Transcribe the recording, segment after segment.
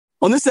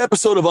On this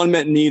episode of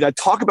Unmet Need, I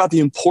talk about the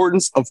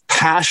importance of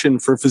passion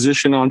for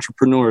physician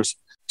entrepreneurs.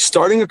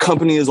 Starting a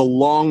company is a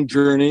long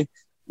journey,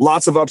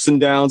 lots of ups and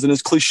downs, and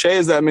as cliche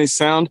as that may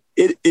sound,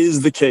 it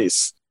is the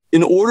case.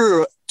 In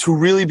order to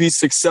really be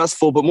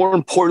successful, but more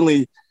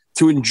importantly,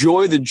 to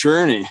enjoy the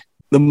journey,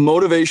 the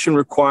motivation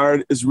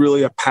required is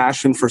really a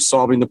passion for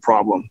solving the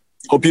problem.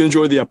 Hope you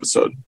enjoyed the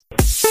episode.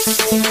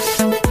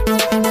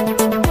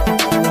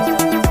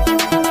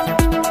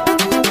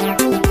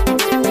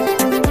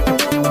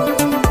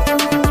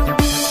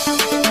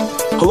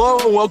 Hello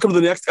and welcome to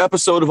the next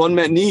episode of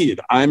Unmet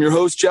Need. I am your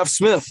host, Jeff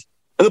Smith.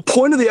 And the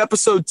point of the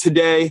episode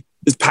today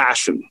is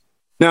passion.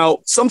 Now,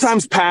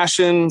 sometimes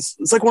passion,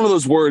 it's like one of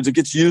those words, it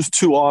gets used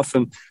too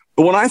often.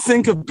 But when I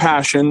think of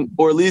passion,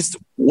 or at least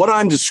what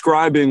I'm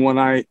describing when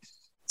I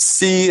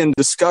see and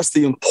discuss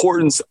the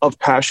importance of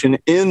passion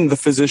in the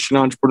physician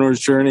entrepreneur's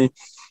journey,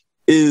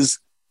 is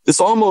this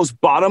almost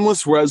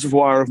bottomless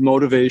reservoir of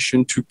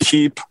motivation to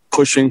keep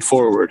pushing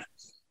forward.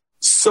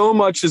 So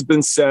much has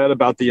been said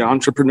about the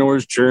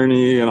entrepreneur's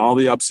journey and all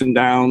the ups and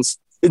downs.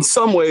 In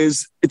some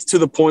ways, it's to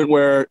the point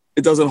where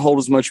it doesn't hold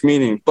as much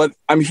meaning. But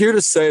I'm here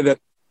to say that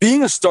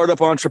being a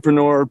startup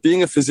entrepreneur,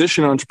 being a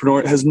physician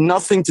entrepreneur has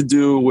nothing to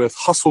do with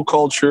hustle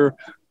culture,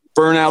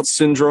 burnout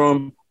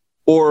syndrome,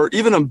 or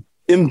even an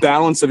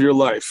imbalance of your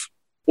life.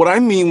 What I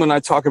mean when I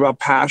talk about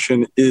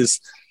passion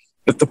is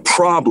that the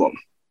problem,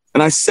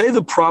 and I say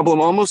the problem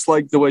almost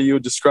like the way you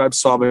would describe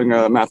solving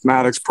a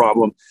mathematics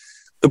problem,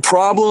 the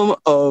problem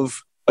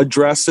of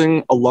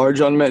addressing a large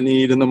unmet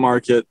need in the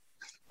market,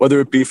 whether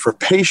it be for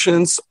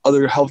patients,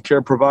 other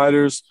healthcare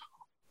providers,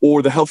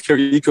 or the healthcare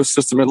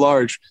ecosystem at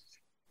large,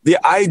 the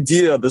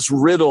idea, this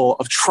riddle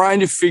of trying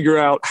to figure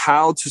out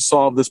how to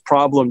solve this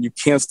problem you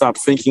can't stop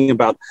thinking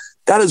about,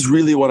 that is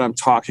really what I'm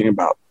talking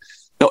about.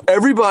 Now,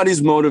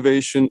 everybody's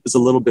motivation is a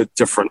little bit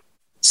different.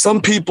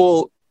 Some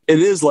people, it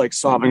is like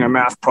solving a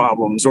math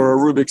problems or a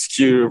Rubik's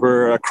Cube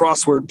or a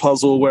crossword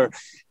puzzle where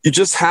you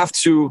just have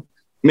to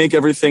make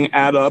everything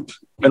add up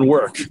and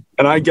work.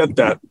 And I get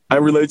that. I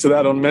relate to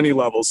that on many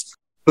levels.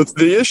 But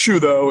the issue,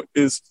 though,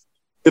 is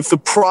if the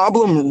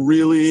problem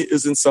really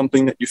isn't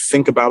something that you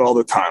think about all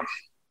the time,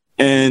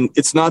 and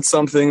it's not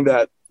something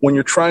that when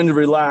you're trying to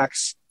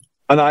relax,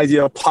 an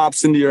idea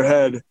pops into your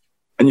head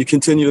and you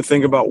continue to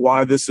think about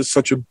why this is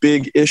such a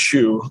big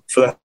issue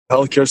for the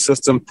healthcare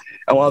system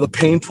and why the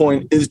pain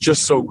point is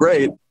just so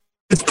great,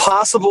 it's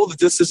possible that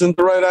this isn't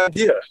the right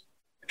idea.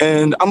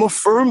 And I'm a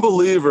firm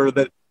believer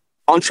that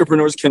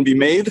entrepreneurs can be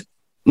made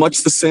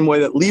much the same way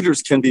that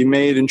leaders can be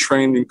made and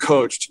trained and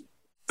coached.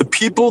 The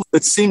people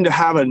that seem to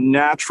have a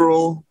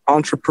natural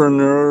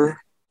entrepreneur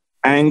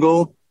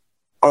angle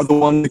are the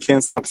ones that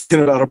can't stop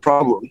thinking about a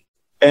problem.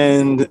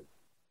 And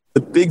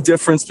the big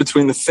difference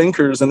between the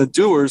thinkers and the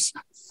doers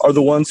are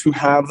the ones who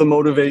have the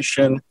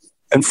motivation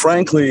and,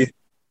 frankly,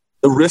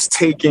 the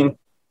risk-taking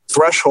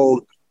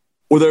threshold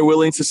where they're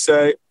willing to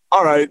say,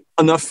 all right,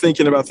 enough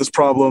thinking about this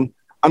problem.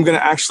 I'm going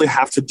to actually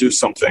have to do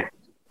something.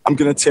 I'm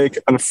going to take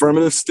an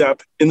affirmative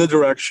step in the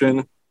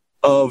direction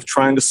of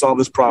trying to solve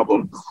this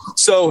problem.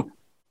 So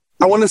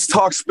I want to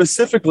talk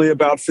specifically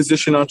about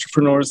physician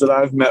entrepreneurs that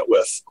I've met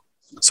with.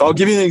 So I'll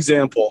give you an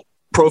example.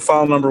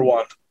 Profile number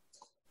one.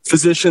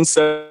 Physician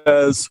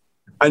says,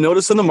 I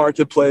notice in the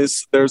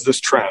marketplace, there's this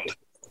trend.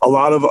 A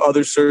lot of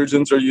other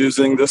surgeons are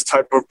using this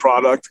type of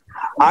product.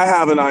 I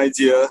have an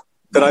idea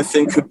that I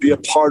think could be a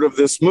part of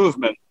this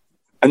movement.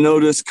 I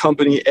notice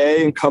company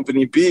A and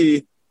company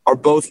B are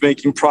both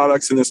making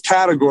products in this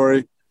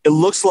category. It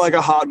looks like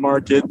a hot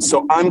market,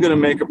 so I'm going to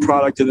make a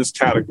product in this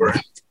category.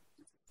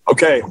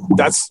 Okay,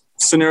 that's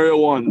scenario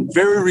one.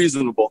 Very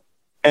reasonable.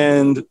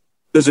 And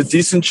there's a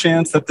decent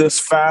chance that this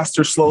fast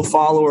or slow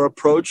follower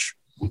approach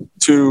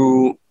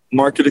to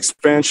market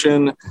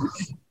expansion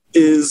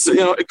is,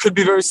 it could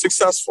be very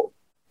successful.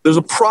 There's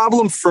a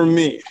problem for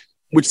me,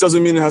 which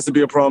doesn't mean it has to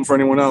be a problem for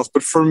anyone else.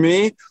 But for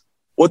me,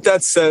 what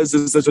that says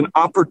is there's an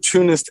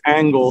opportunist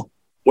angle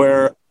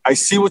where I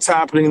see what's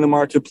happening in the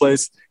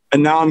marketplace,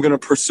 and now I'm going to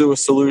pursue a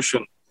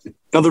solution.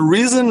 Now, the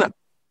reason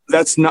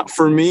that's not,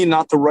 for me,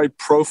 not the right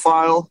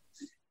profile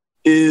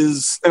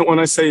is, and when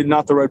I say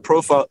not the right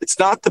profile, it's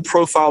not the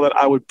profile that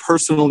I would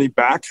personally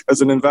back as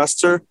an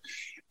investor.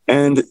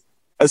 And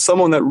as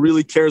someone that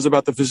really cares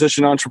about the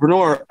physician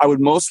entrepreneur, I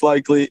would most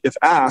likely, if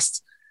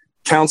asked,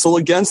 counsel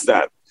against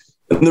that.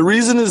 And the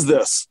reason is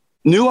this.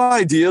 New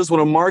ideas,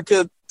 when a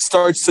market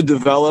starts to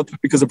develop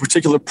because a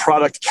particular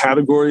product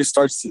category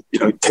starts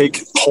to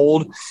take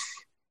hold,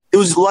 it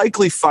was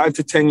likely 5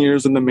 to 10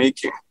 years in the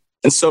making.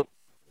 And so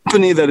a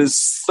company that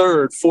is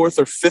third, fourth,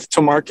 or fifth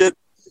to market,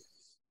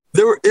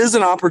 there is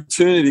an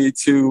opportunity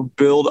to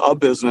build a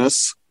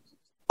business,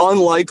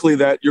 unlikely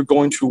that you're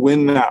going to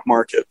win that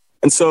market.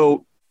 And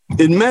so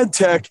in med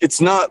tech,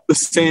 it's not the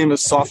same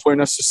as software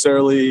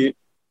necessarily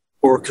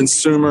or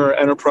consumer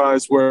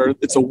enterprise where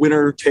it's a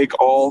winner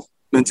take all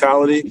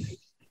mentality.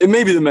 It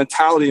may be the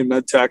mentality in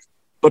med tech,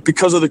 but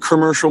because of the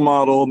commercial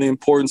model and the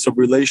importance of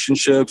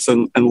relationships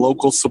and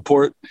local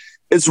support,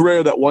 it's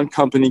rare that one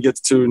company gets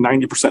to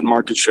 90%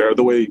 market share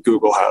the way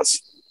Google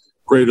has,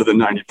 greater than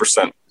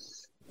 90%.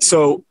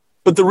 So,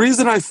 but the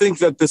reason I think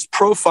that this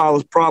profile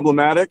is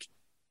problematic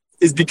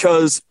is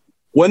because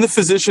when the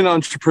physician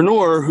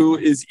entrepreneur who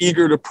is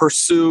eager to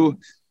pursue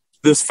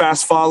this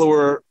fast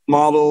follower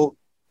model,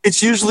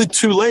 it's usually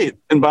too late.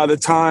 And by the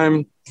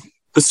time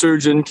the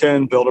surgeon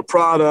can build a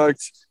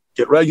product,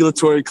 get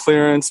regulatory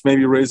clearance,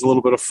 maybe raise a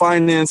little bit of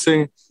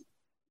financing,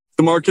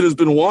 the market has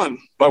been won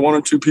by one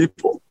or two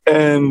people.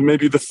 And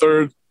maybe the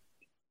third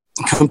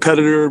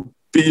competitor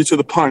beat you to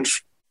the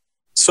punch.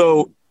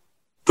 So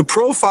the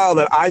profile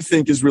that I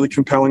think is really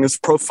compelling is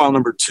profile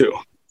number 2.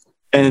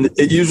 And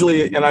it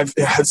usually, and I've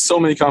had so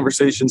many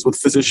conversations with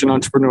physician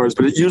entrepreneurs,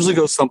 but it usually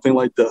goes something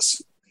like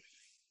this.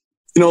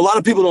 A lot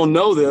of people don't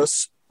know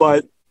this,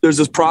 but there's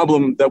this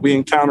problem that we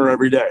encounter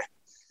every day.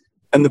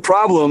 And the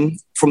problem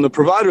from the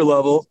provider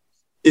level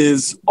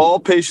is all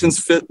patients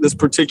fit this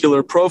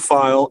particular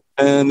profile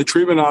and the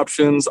treatment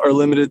options are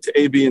limited to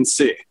A, B, and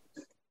C.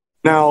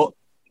 Now,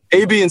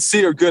 A, B, and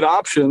C are good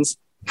options.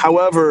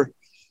 However,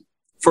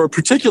 for a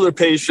particular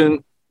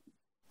patient,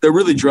 they're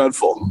really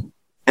dreadful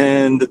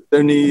and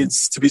there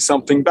needs to be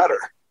something better.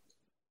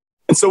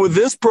 And so with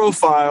this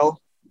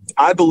profile,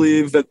 I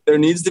believe that there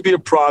needs to be a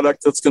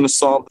product that's going to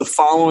solve the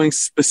following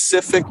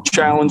specific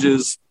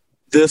challenges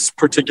this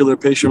particular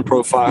patient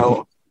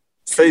profile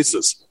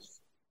faces.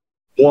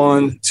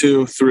 1,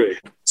 2, 3.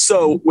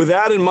 So with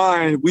that in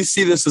mind, we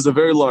see this as a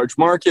very large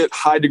market,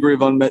 high degree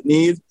of unmet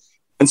need.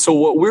 And so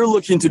what we're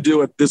looking to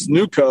do at this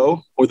new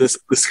co, or this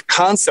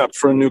concept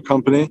for a new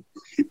company,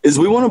 is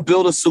we want to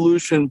build a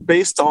solution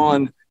based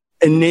on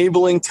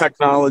enabling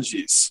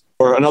technologies,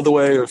 or another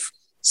way of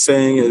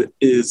saying it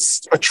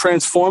is a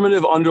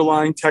transformative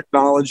underlying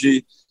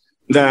technology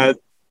that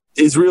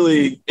is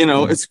really,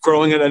 it's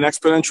growing at an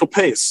exponential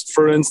pace.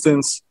 For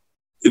instance,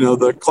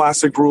 the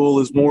classic rule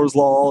is Moore's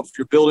Law. If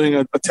you're building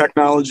a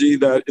technology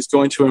that is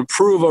going to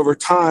improve over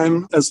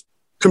time as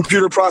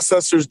computer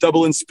processors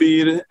double in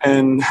speed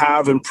and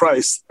halve in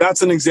price,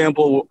 that's an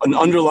example, an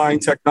underlying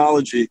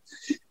technology.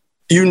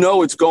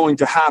 It's going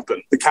to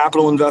happen. The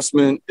capital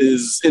investment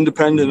is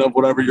independent of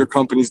whatever your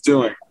company's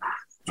doing.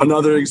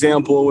 Another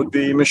example would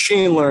be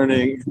machine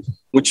learning,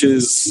 which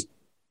is,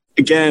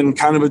 again,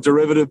 kind of a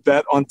derivative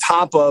bet on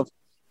top of,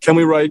 can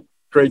we write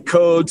great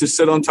code to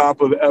sit on top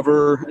of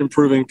ever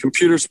improving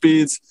computer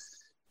speeds?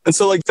 And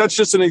so that's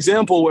just an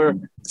example where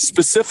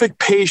specific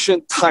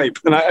patient type,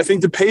 and I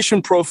think the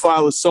patient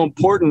profile is so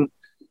important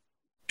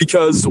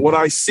because what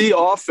I see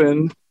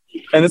often,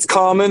 and it's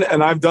common,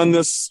 and I've done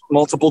this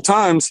multiple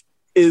times,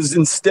 is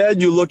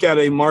instead you look at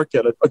a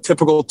market, a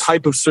typical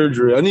type of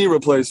surgery, a knee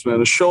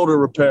replacement, a shoulder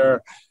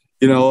repair,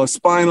 a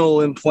spinal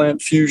implant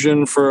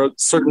fusion for a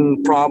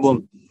certain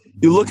problem.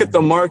 You look at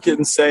the market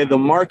and say, the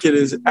market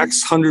is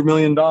X $100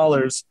 million.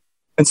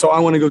 And so I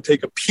want to go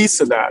take a piece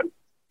of that.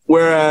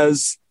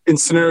 Whereas in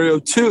scenario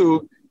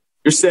 2,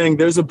 you're saying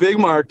there's a big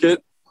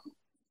market,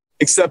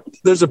 except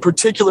there's a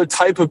particular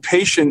type of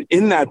patient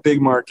in that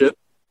big market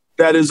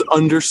that is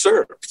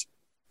underserved.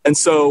 And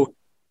so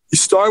you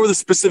start with a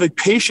specific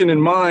patient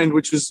in mind,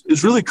 which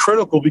is really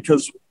critical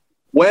because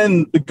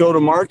when the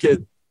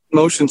go-to-market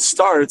motion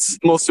starts,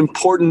 the most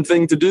important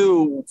thing to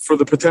do for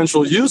the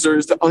potential user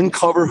is to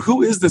uncover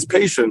who is this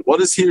patient? What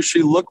does he or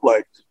she look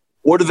like?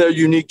 What are their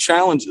unique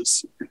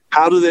challenges?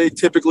 How do they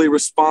typically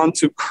respond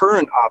to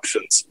current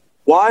options?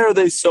 Why are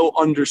they so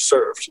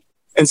underserved?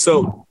 And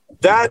so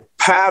that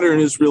pattern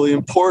is really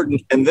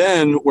important. And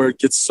then where it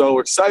gets so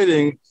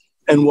exciting,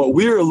 and what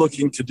we're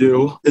looking to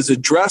do is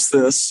address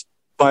this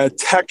by a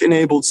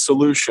tech-enabled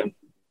solution.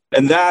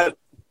 And that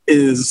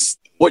is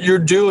what you're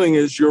doing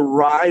is you're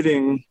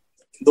riding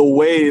the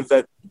wave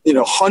that,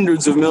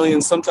 hundreds of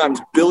millions, sometimes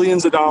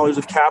billions of dollars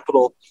of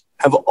capital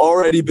have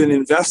already been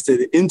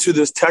invested into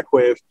this tech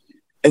wave.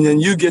 And then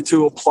you get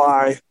to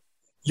apply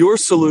your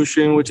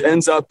solution, which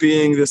ends up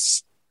being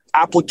this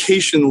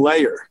application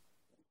layer.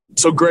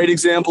 So great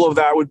example of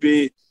that would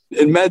be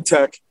in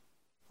medtech,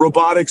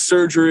 robotic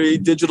surgery,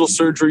 digital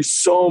surgery.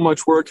 So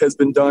much work has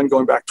been done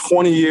going back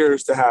 20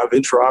 years to have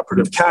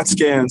intraoperative CAT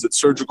scans and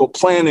surgical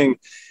planning,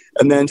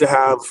 and then to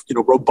have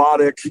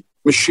robotic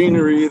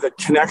machinery that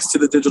connects to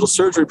the digital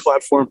surgery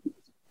platform.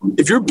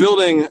 If you're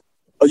building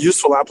a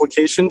useful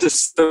application to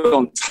sit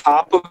on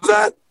top of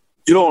that,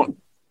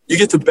 you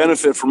get to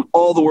benefit from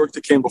all the work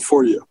that came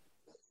before you.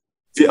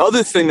 The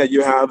other thing that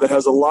you have that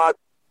has a lot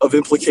of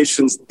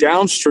implications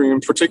downstream,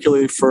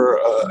 particularly for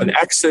an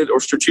exit or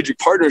strategic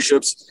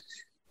partnerships,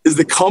 is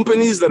the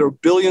companies that are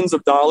billions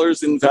of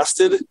dollars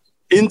invested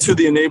into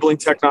the enabling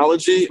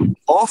technology,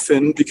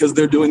 often because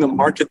they're doing the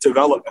market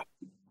development.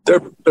 They're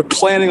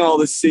planting all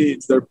the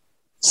seeds. They're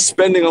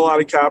spending a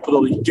lot of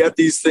capital to get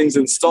these things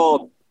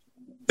installed.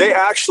 They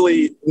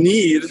actually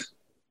need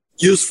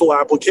useful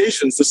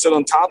applications to sit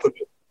on top of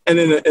it. And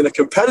in a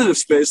competitive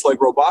space like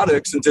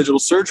robotics and digital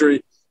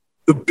surgery,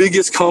 the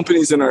biggest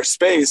companies in our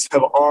space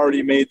have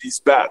already made these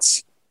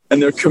bets, and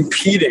they're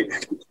competing.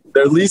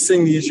 They're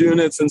leasing these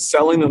units and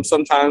selling them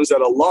sometimes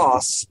at a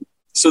loss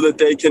so that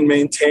they can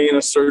maintain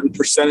a certain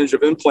percentage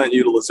of implant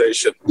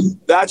utilization.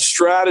 That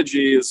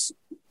strategy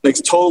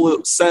makes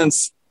total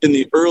sense in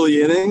the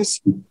early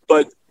innings,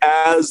 but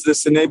as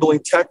this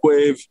enabling tech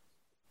wave,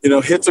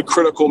 hits a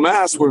critical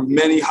mass where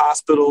many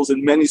hospitals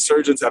and many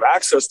surgeons have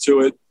access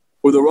to it,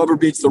 where the rubber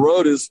meets the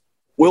road is,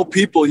 will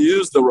people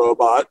use the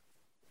robot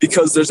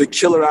because there's a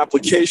killer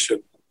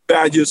application?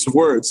 Bad use of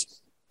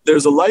words.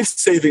 There's a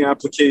life-saving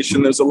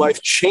application. There's a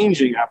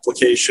life-changing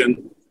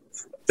application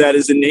that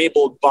is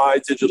enabled by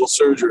digital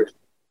surgery.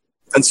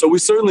 And so we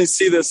certainly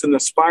see this in the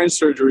spine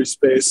surgery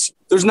space.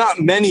 There's not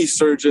many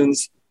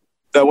surgeons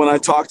that when I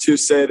talk to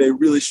say they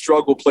really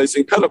struggle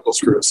placing pedicle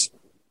screws.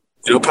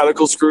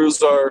 Pedicle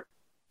screws are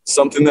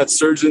something that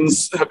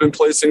surgeons have been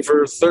placing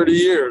for 30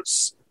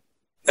 years.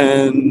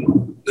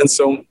 And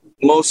so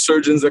most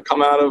surgeons that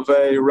come out of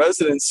a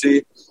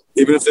residency,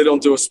 even if they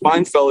don't do a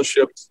spine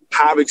fellowship,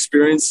 have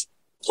experience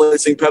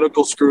placing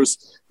pedicle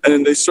screws.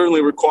 And they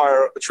certainly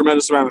require a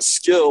tremendous amount of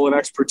skill and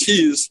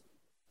expertise.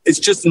 It's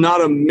just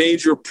not a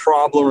major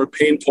problem or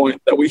pain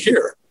point that we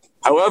hear.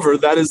 However,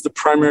 that is the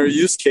primary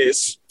use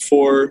case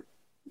for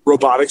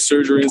robotic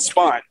surgery in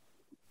spine.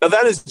 Now,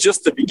 that is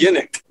just the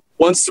beginning.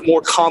 Once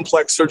more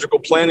complex surgical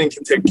planning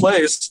can take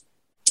place,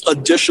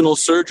 additional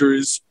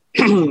surgeries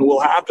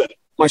will happen.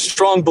 My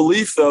strong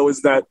belief, though,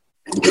 is that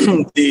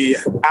the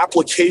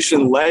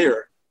application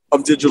layer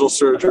of digital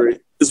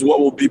surgery is what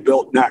will be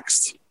built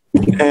next.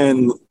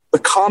 And the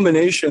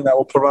combination that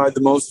will provide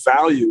the most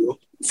value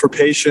for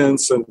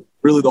patients and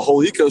really the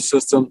whole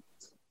ecosystem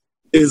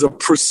is a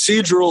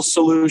procedural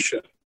solution.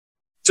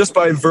 Just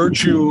by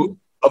virtue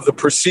of the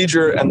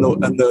procedure and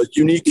the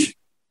unique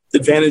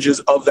advantages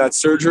of that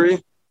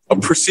surgery, a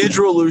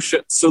procedural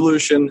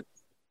solution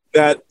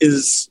that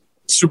is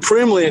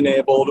supremely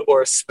enabled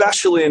or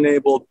especially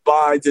enabled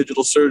by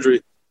digital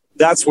surgery,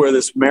 that's where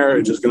this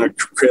marriage is going to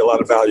create a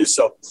lot of value.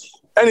 So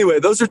anyway,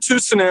 those are two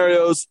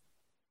scenarios.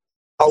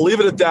 I'll leave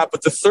it at that.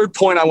 But the third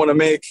point I want to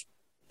make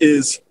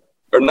is,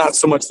 or not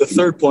so much the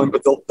third point,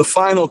 but the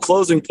final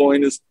closing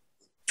point is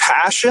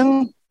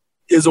passion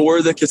is a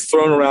word that gets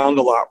thrown around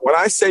a lot. When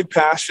I say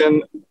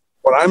passion,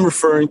 what I'm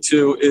referring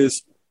to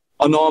is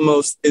an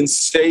almost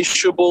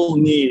insatiable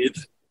need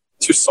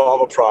to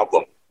solve a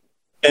problem.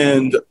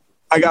 And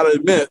I got to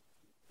admit,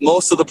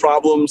 most of the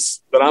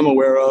problems that I'm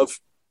aware of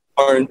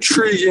are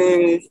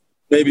intriguing.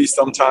 Maybe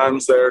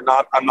sometimes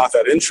I'm not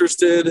that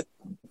interested,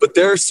 but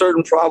there are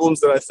certain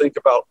problems that I think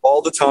about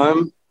all the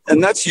time.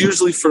 And that's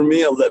usually for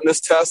me a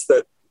litmus test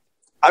that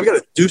I've got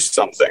to do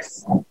something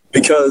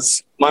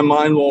because my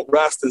mind won't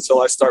rest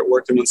until I start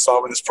working on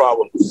solving this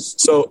problem.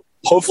 So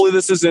hopefully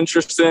this is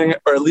interesting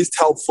or at least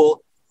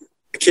helpful.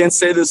 I can't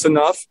say this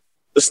enough.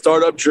 The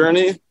startup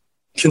journey,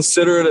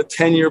 consider it a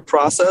 10-year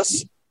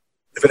process.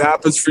 If it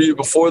happens for you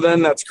before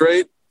then, that's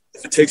great.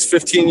 If it takes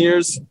 15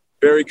 years,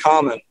 very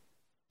common.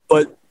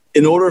 But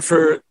in order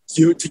for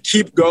you to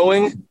keep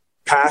going,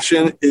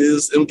 passion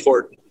is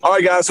important. All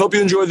right, guys, hope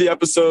you enjoyed the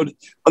episode.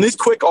 On these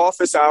quick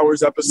office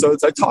hours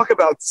episodes, I talk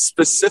about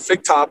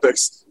specific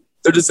topics.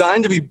 They're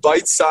designed to be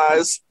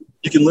bite-sized.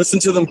 You can listen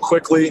to them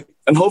quickly.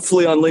 And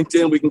hopefully on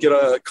LinkedIn, we can get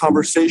a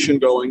conversation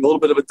going, a little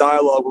bit of a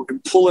dialogue. We can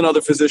pull in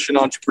other physician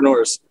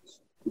entrepreneurs.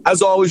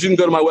 As always, you can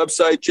go to my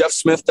website,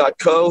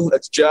 jeffsmith.co.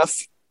 That's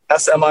Jeff,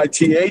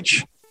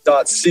 SMITH.co.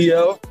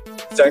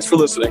 Thanks for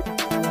listening.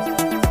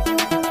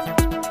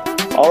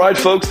 All right,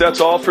 folks, that's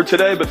all for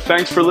today, but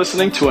thanks for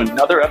listening to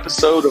another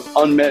episode of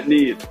Unmet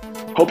Need.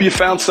 Hope you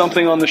found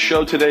something on the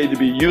show today to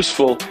be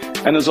useful.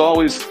 And as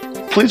always,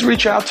 please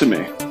reach out to me.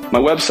 My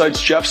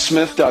website's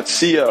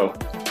jeffsmith.co.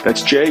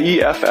 That's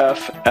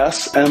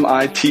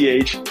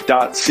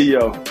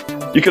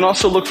JEFFSMITH.co. You can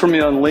also look for me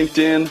on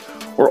LinkedIn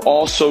or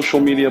all social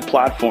media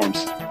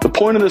platforms. The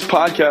point of this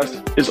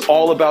podcast is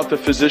all about the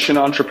physician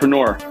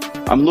entrepreneur.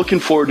 I'm looking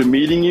forward to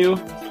meeting you.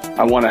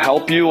 I want to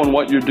help you on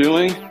what you're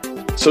doing.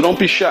 So don't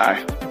be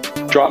shy.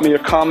 Drop me a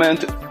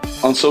comment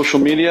on social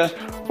media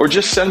or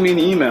just send me an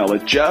email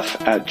at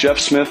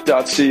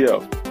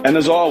jeff@jeffsmith.co. And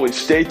as always,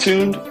 stay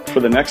tuned for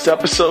the next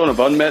episode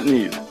of Unmet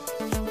Need.